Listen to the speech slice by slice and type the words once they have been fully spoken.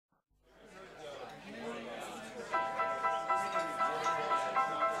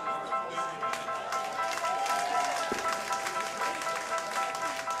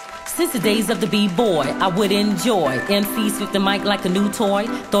Since the days of the B-boy, I would enjoy MCs with the mic like a new toy.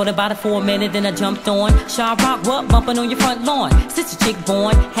 Thought about it for a minute, then I jumped on. Shaw Rock, what? Bumping on your front lawn. Since a chick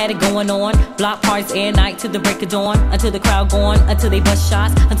born, had it going on. Block parties every night till the break of dawn. Until the crowd gone, until they bust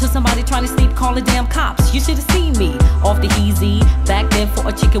shots. Until somebody trying to sleep, call the damn cops. You should have seen me off the easy. Back then for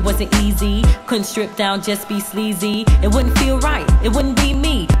a chick it wasn't easy. Couldn't strip down, just be sleazy. It wouldn't feel right, it wouldn't be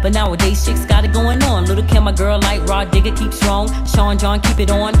me. But nowadays chicks got it going on. Little Kim, my girl like Raw Digger, keep strong. Sean John, keep it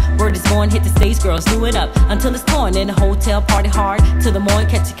on. Word is going, hit the stage, girls, do it up until it's torn. In the hotel, party hard till the morning,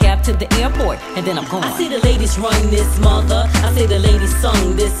 catch a cab to the airport, and then I'm gone. I see the ladies run this mother. I say the ladies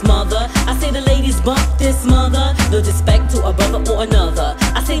sung this mother. I say the ladies bump this mother. No disrespect to a brother or another.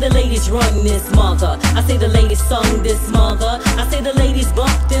 I say the ladies run this mother. I say the ladies sung this mother. I say the ladies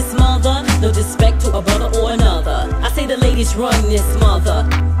bump this mother. No disrespect to a brother or another. I say the ladies run this mother.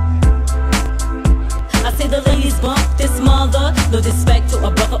 I say the ladies bump this mother. No disrespect to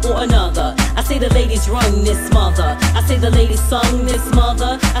a brother or another. I say the ladies run this mother. I say the ladies sung this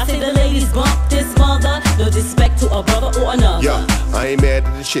mother. I say the ladies bump this mother. No disrespect to a brother or another. Yeah, I ain't mad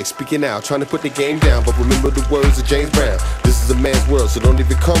at the chick speaking out, trying to put the game down, but remember the words of James Brown. This is a man's world, so don't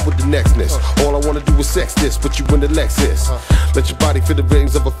even come with the nextness. All I wanna do is sex this, put you in the Lexus. Let your body feel the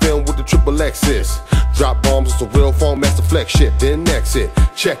rings of a film with the triple X's. Drop bombs on some real phone, master flex shit, then exit.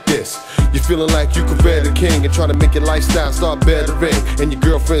 Check this. You're feeling like you could bear the king and trying to make your lifestyle start bettering. And your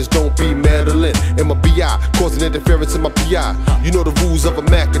girlfriends don't be meddling. And my BI causing interference in my PI. You know the rules of a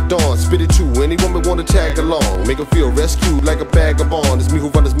Macadon. Spit it too. Any woman wanna tag along. Make her feel rescued like a vagabond. It's me who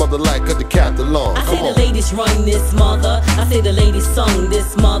run his mother like a decathlon. I say the ladies run this mother. I say the ladies sung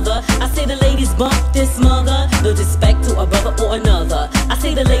this mother. I say the ladies bump this mother. No disrespect to a brother or another. I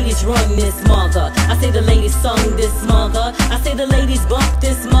say the ladies run this mother. I say the ladies sung this mother. I say the ladies bump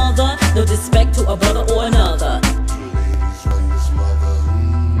this mother. No disrespect to a brother or another.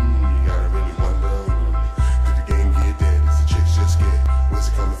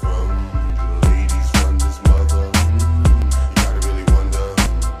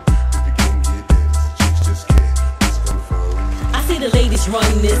 The ladies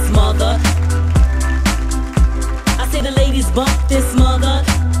run this mother. I say the ladies bump this mother.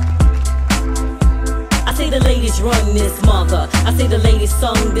 I say the ladies run this mother. I say the ladies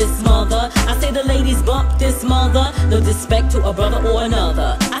sung this mother. I say the ladies bump this mother. No disrespect to a brother or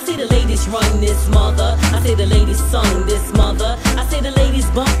another. I say the ladies run this mother. I say the ladies sung this mother. I say the ladies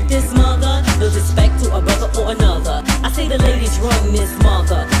bump this mother. No disrespect to a brother or another. I say the ladies run this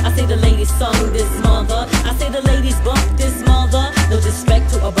mother. I say the ladies sung